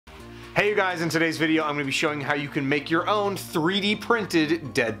Hey you guys, in today's video I'm going to be showing how you can make your own 3D printed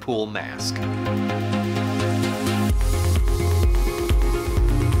Deadpool mask.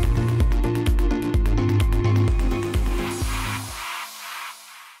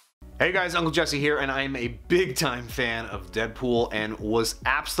 Hey guys, Uncle Jesse here, and I am a big time fan of Deadpool and was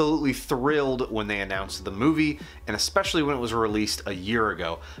absolutely thrilled when they announced the movie, and especially when it was released a year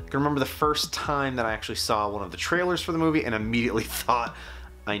ago. I can remember the first time that I actually saw one of the trailers for the movie and immediately thought,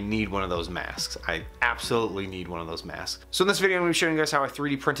 I need one of those masks. I absolutely need one of those masks. So in this video I'm going to be showing you guys how I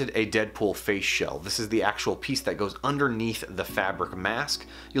 3D printed a Deadpool face shell. This is the actual piece that goes underneath the fabric mask.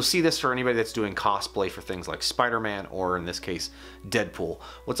 You'll see this for anybody that's doing cosplay for things like Spider-Man or in this case Deadpool.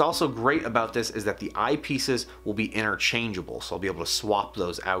 What's also great about this is that the eyepieces will be interchangeable, so I'll be able to swap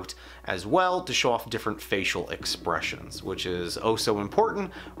those out as well to show off different facial expressions, which is oh so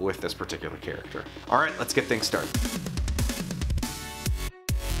important with this particular character. Alright, let's get things started.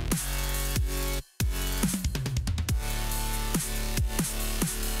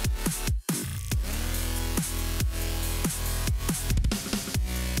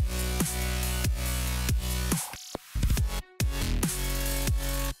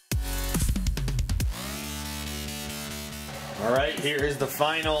 Alright, here is the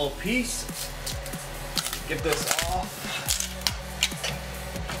final piece. Get this off.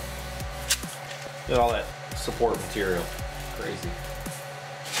 Look at all that support material. Crazy.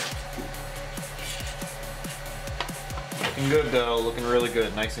 Looking good though, looking really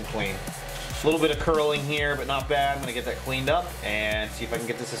good, nice and clean. A little bit of curling here, but not bad. I'm gonna get that cleaned up and see if I can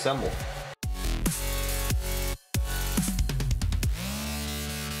get this assembled.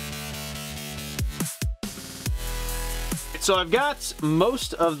 So I've got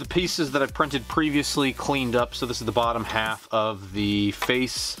most of the pieces that I've printed previously cleaned up. So this is the bottom half of the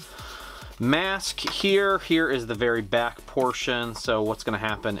face mask here. Here is the very back portion. So what's going to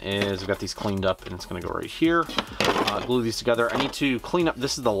happen is I've got these cleaned up and it's going to go right here. Glue these together. I need to clean up.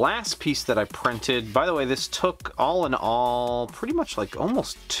 This is the last piece that I printed. By the way, this took all in all pretty much like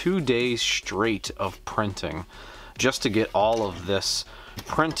almost 2 days straight of printing just to get all of this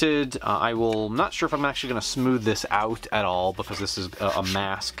printed. I'm not sure if I'm actually going to smooth this out at all because this is a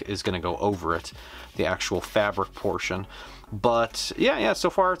mask is going to go over it, the actual fabric portion. But yeah, so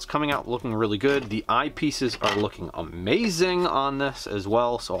far it's coming out looking really good. The eyepieces are looking amazing on this as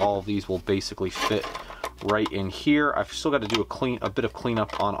well, so all of these will basically fit right in here. I've still got to do a bit of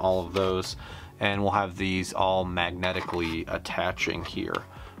cleanup on all of those, and we'll have these all magnetically attaching here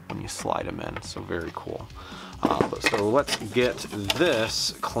when you slide them in, so very cool. So let's get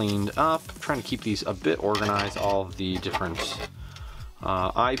this cleaned up. I'm trying to keep these a bit organized, all of the different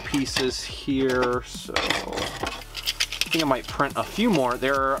eyepieces here. So I think I might print a few more.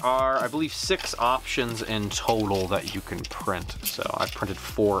 There are, I believe, 6 options in total that you can print. So I've printed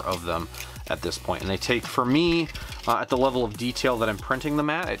 4 of them at this point. And they take, for me, at the level of detail that I'm printing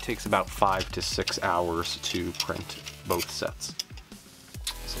them at, it takes about 5 to 6 hours to print both sets.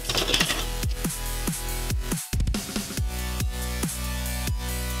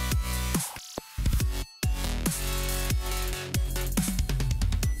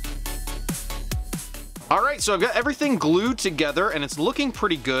 Alright, so I've got everything glued together and it's looking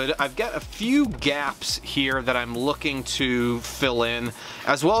pretty good. I've got a few gaps here that I'm looking to fill in,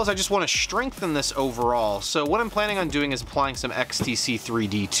 as well as I just want to strengthen this overall. So what I'm planning on doing is applying some XTC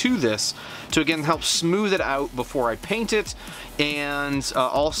 3D to this to again help smooth it out before I paint it, and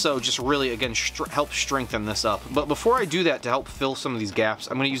also just really again help strengthen this up. But before I do that, to help fill some of these gaps,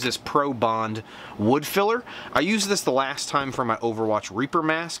 I'm going to use this Pro Bond wood filler. I used this the last time for my Overwatch Reaper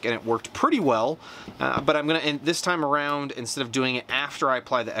mask and it worked pretty well. But I'm going to, this time around, instead of doing it after I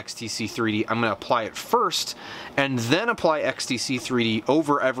apply the XTC 3D, I'm going to apply it first and then apply XTC 3D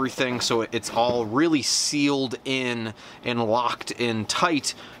over everything so it's all really sealed in and locked in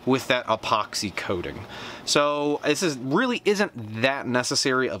tight with that epoxy coating. So this really isn't that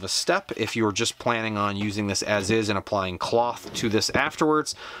necessary of a step if you're just planning on using this as is and applying cloth to this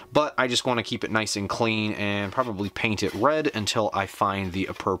afterwards, but I just want to keep it nice and clean and probably paint it red until I find the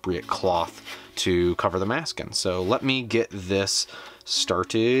appropriate cloth to cover the mask in. So let me get this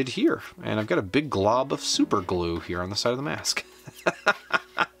started here. And I've got a big glob of super glue here on the side of the mask.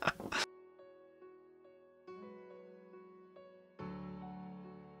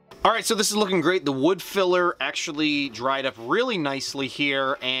 All right, so this is looking great. The wood filler actually dried up really nicely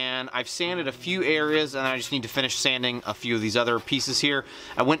here, and I've sanded a few areas, and I just need to finish sanding a few of these other pieces here.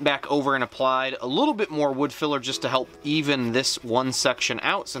 I went back over and applied a little bit more wood filler just to help even this one section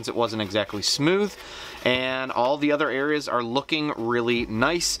out since it wasn't exactly smooth, and all the other areas are looking really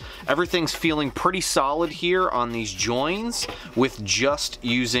nice. Everything's feeling pretty solid here on these joins with just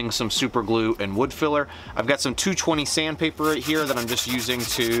using some super glue and wood filler. I've got some 220 sandpaper right here that I'm just using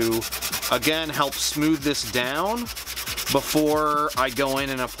to again help smooth this down before I go in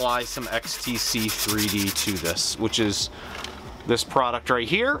and apply some XTC 3D to this, which is this product right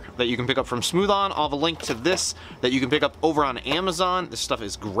here that you can pick up from Smooth On. I'll have a link to this that you can pick up over on Amazon. This stuff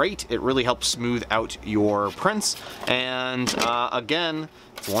is great. It really helps smooth out your prints, and again,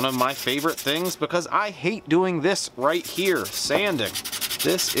 it's one of my favorite things because I hate doing this right here, sanding.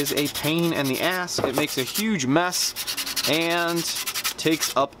 This is a pain in the ass. It makes a huge mess and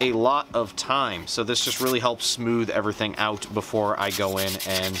takes up a lot of time. So this just really helps smooth everything out before I go in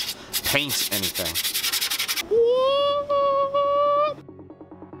and paint anything.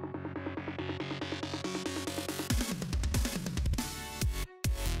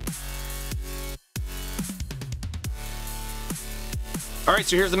 Alright,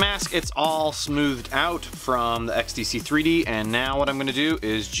 so here's the mask. It's all smoothed out from the XTC 3D, and now what I'm going to do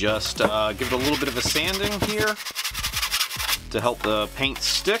is just give it a little bit of a sanding here to help the paint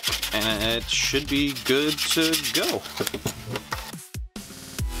stick, and it should be good to go.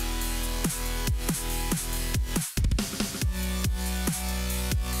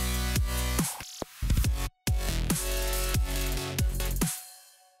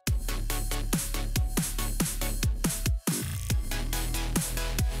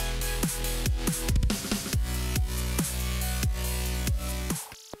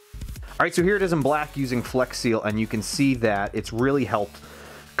 All right, so here it is in black using Flex Seal, and you can see that it's really helped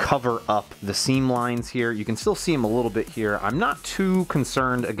cover up the seam lines here. You can still see them a little bit here. I'm not too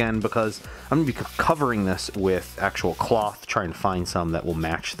concerned, again, because I'm going to be covering this with actual cloth, trying to find some that will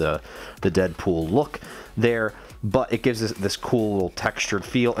match the Deadpool look there. But it gives this cool little textured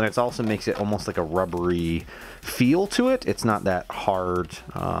feel, and it also makes it almost like a rubbery feel to it. It's not that hard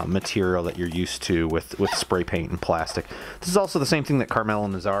material that you're used to with spray paint and plastic. This is also the same thing that Carmelo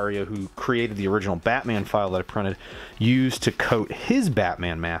Nazario, who created the original Batman file that I printed, used to coat his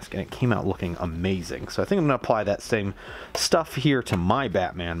Batman mask, and it came out looking amazing. So I think I'm going to apply that same stuff here to my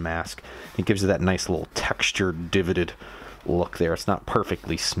Batman mask. It gives it that nice little textured, divoted look there. It's not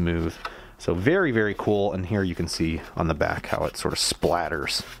perfectly smooth. So very, very cool, and here you can see on the back how it sort of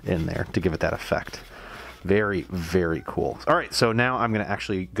splatters in there to give it that effect. Very, very cool. All right, so now I'm going to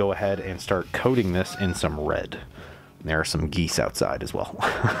actually go ahead and start coating this in some red. There are some geese outside as well.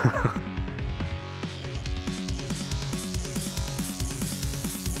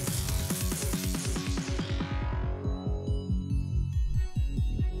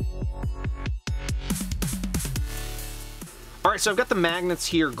 Alright, so I've got the magnets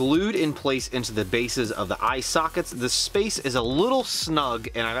here glued in place into the bases of the eye sockets. The space is a little snug,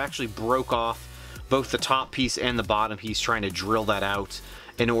 and I've actually broke off both the top piece and the bottom piece trying to drill that out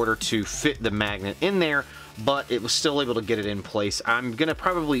in order to fit the magnet in there, but it was still able to get it in place. I'm going to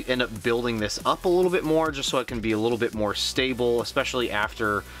probably end up building this up a little bit more just so it can be a little bit more stable, especially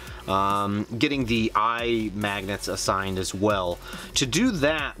after getting the eye magnets assigned as well. To do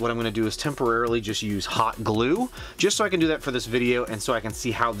that, what I'm going to do is temporarily just use hot glue, just so I can do that for this video and so I can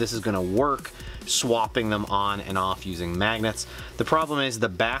see how this is going to work, swapping them on and off using magnets. The problem is the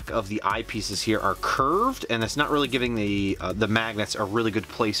back of the eye pieces here are curved, and it's not really giving the magnets a really good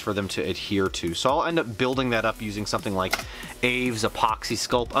place for them to adhere to. So I'll end up building that up using something like Aves Epoxy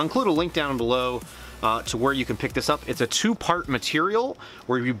Sculpt. I'll include a link down below to where you can pick this up. It's a two-part material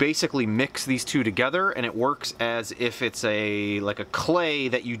where you basically mix these two together, and it works as if it's like a clay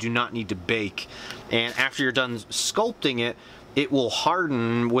that you do not need to bake. And after you're done sculpting it, it will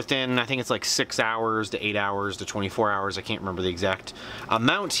harden within, I think it's like 6 hours to 8 hours to 24 hours. I can't remember the exact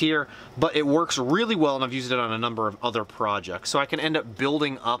amount here, but it works really well, and I've used it on a number of other projects. So I can end up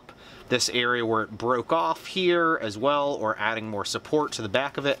building up this area where it broke off here as well, or adding more support to the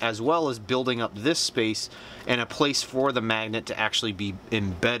back of it, as well as building up this space and a place for the magnet to actually be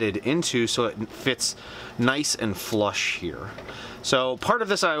embedded into so it fits nice and flush here. So part of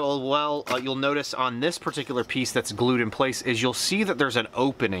this you'll notice on this particular piece that's glued in place is you'll see that there's an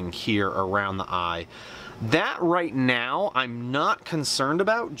opening here around the eye. That right now I'm not concerned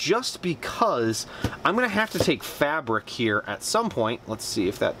about, just because I'm going to have to take fabric here at some point. Let's see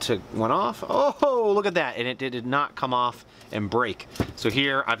if that went off. Oh, look at that, and it did not come off and break. So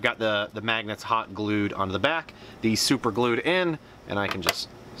here I've got the magnets hot glued onto the back, these super glued in, and I can just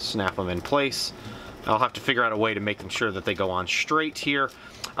snap them in place. I'll have to figure out a way to make sure that they go on straight here.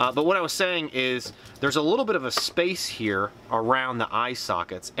 But what I was saying is there's a little bit of a space here around the eye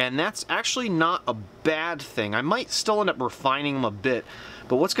sockets, and that's actually not a bad thing. I might still end up refining them a bit,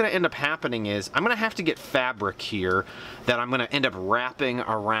 but what's going to end up happening is I'm going to have to get fabric here that I'm going to end up wrapping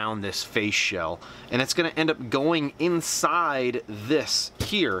around this face shell, and it's going to end up going inside this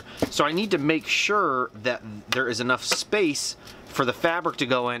here. So I need to make sure that there is enough space for the fabric to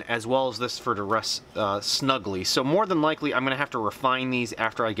go in, as well as this for to rest snugly. So more than likely I'm gonna have to refine these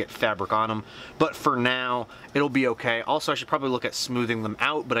after I get fabric on them, but for now it'll be okay. Also, I should probably look at smoothing them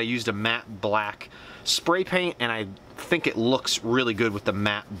out, but I used a matte black spray paint and I think it looks really good with the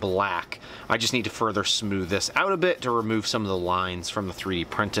matte black. I just need to further smooth this out a bit to remove some of the lines from the 3D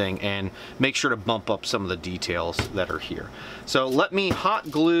printing and make sure to bump up some of the details that are here. So let me hot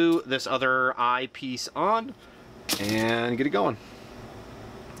glue this other eye piece on and get it going.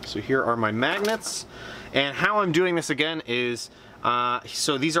 So here are my magnets, and how I'm doing this again is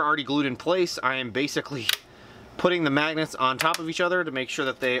so these are already glued in place. I am basically putting the magnets on top of each other to make sure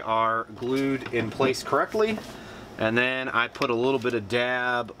that they are glued in place correctly, and then I put a little bit of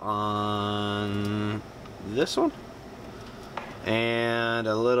dab on this one and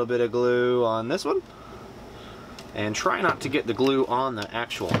a little bit of glue on this one, and try not to get the glue on the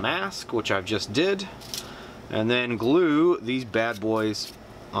actual mask, which I've just did. And then glue these bad boys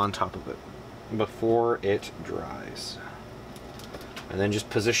on top of it before it dries. And then just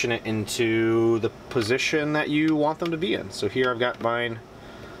position it into the position that you want them to be in. So here I've got mine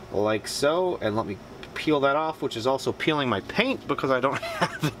like so, and let me peel that off, which is also peeling my paint because I don't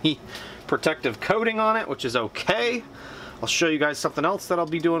have any protective coating on it, which is okay. I'll show you guys something else that I'll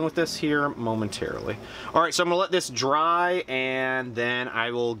be doing with this here momentarily. Alright, so I'm going to let this dry, and then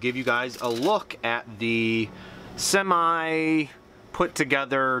I will give you guys a look at the semi put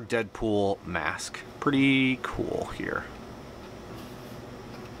together Deadpool mask. Pretty cool here.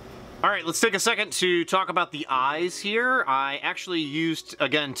 Alright, let's take a second to talk about the eyes here. I actually used,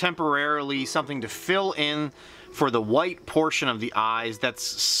 again, temporarily something to fill in for the white portion of the eyes that's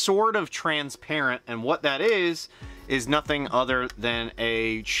sort of transparent, and what that is nothing other than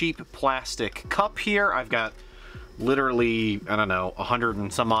a cheap plastic cup here. I've got literally, I don't know, 100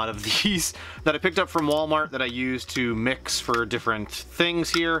 and some odd of these that I picked up from Walmart that I use to mix for different things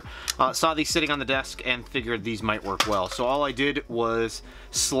here. Saw these sitting on the desk and figured these might work well. So all I did was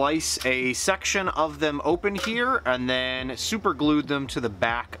slice a section of them open here and then super glued them to the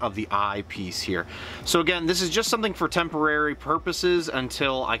back of the eye piece here. So again, this is just something for temporary purposes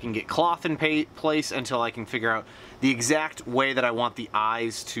until I can get cloth in place, until I can figure out the exact way that I want the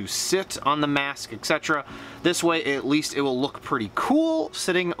eyes to sit on the mask, etc. This way, at least it will look pretty cool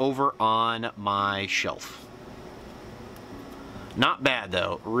sitting over on my shelf. Not bad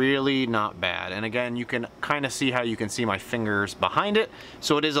though, really not bad. And again, you can kind of see how you can see my fingers behind it.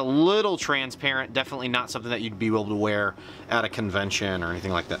 So it is a little transparent, definitely not something that you'd be able to wear at a convention or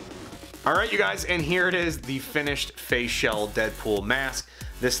anything like that. All right, you guys, and here it is, the finished face shell Deadpool mask.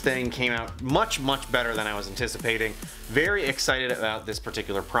 This thing came out much, much better than I was anticipating. Very excited about this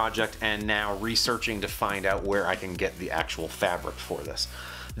particular project, and now researching to find out where I can get the actual fabric for this.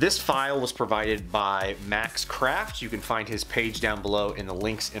 This file was provided by Maxcrft. You can find his page down below in the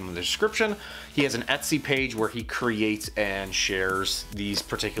links in the description. He has an Etsy page where he creates and shares these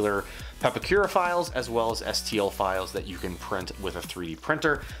particular Pepakura files as well as STL files that you can print with a 3D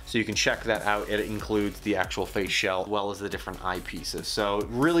printer. So you can check that out. It includes the actual face shell as well as the different eye pieces. So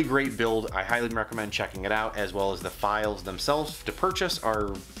really great build. I highly recommend checking it out, as well as the files themselves to purchase are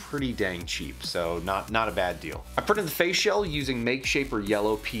pretty dang cheap. So not a bad deal. I printed the face shell using Make Shaper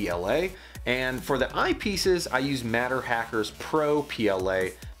Yellow PLA. And for the eyepieces, I use Matterhackers Pro PLA,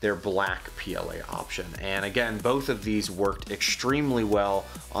 their black PLA option. And again, both of these worked extremely well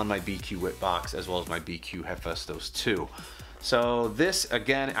on my BQ Whitbox as well as my BQ Hephaestus 2. So this,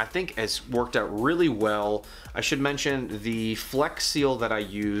 again, I think has worked out really well. I should mention the Flex Seal that I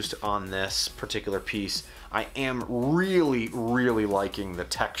used on this particular piece. I am really, really liking the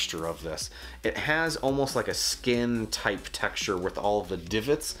texture of this. It has almost like a skin type texture with all of the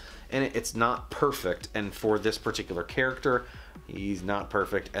divots, and it's not perfect. And for this particular character, he's not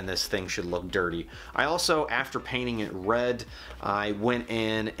perfect, and this thing should look dirty. I also, after painting it red, I went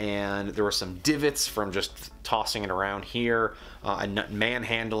in and there were some divots from just tossing it around here and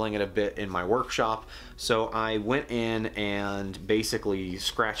manhandling it a bit in my workshop. So I went in and basically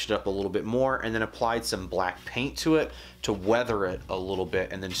scratched it up a little bit more and then applied some black paint to it to weather it a little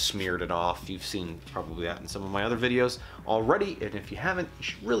bit and then smeared it off. You've seen probably that in some of my other videos already, and if you haven't, you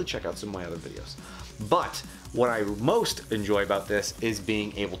should really check check out some of my other videos. But what I most enjoy about this is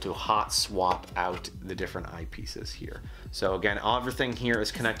being able to hot swap out the different eyepieces here. So again, everything here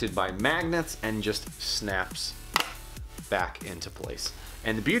is connected by magnets and just snaps back into place.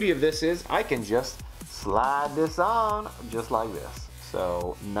 And the beauty of this is I can just slide this on just like this.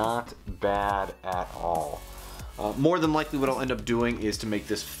 So not bad at all. More than likely what I'll end up doing is to make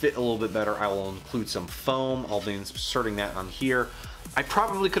this fit a little bit better, I will include some foam. I'll be inserting that on here. I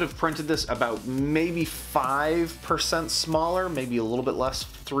probably could have printed this about maybe 5% smaller, maybe a little bit less,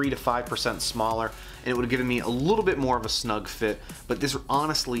 3 to 5% smaller, and it would have given me a little bit more of a snug fit, but this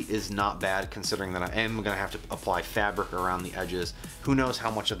honestly is not bad considering that I am going to have to apply fabric around the edges. Who knows how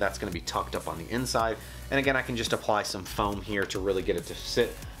much of that's going to be tucked up on the inside, and again, I can just apply some foam here to really get it to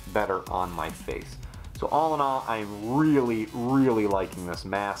sit better on my face. So all in all, I'm really, really liking this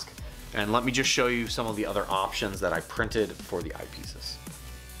mask. And let me just show you some of the other options that I printed for the eyepieces.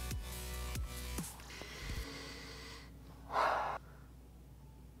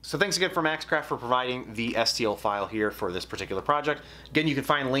 So thanks again for Maxcrft for providing the STL file here for this particular project. Again, you can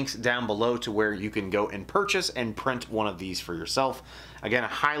find links down below to where you can go and purchase and print one of these for yourself. Again, I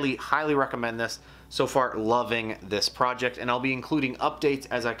highly, highly recommend this. So far, loving this project, and I'll be including updates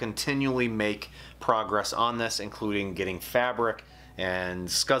as I continually make progress on this, including getting fabric and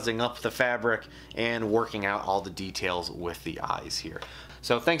scuzzing up the fabric and working out all the details with the eyes here.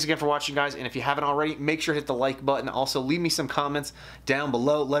 So thanks again for watching, guys, and if you haven't already, make sure to hit the like button. Also, leave me some comments down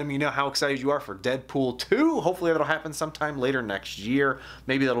below letting me know how excited you are for Deadpool 2. Hopefully that'll happen sometime later next year.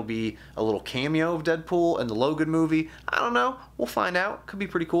 Maybe that'll be a little cameo of Deadpool in the Logan movie. I don't know. We'll find out. Could be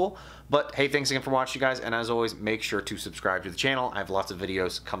pretty cool. But hey, thanks again for watching, guys, and as always, make sure to subscribe to the channel. I have lots of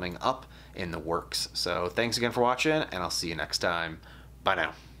videos coming up in the works. So thanks again for watching, and I'll see you next time. Bye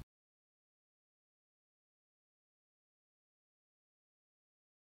now.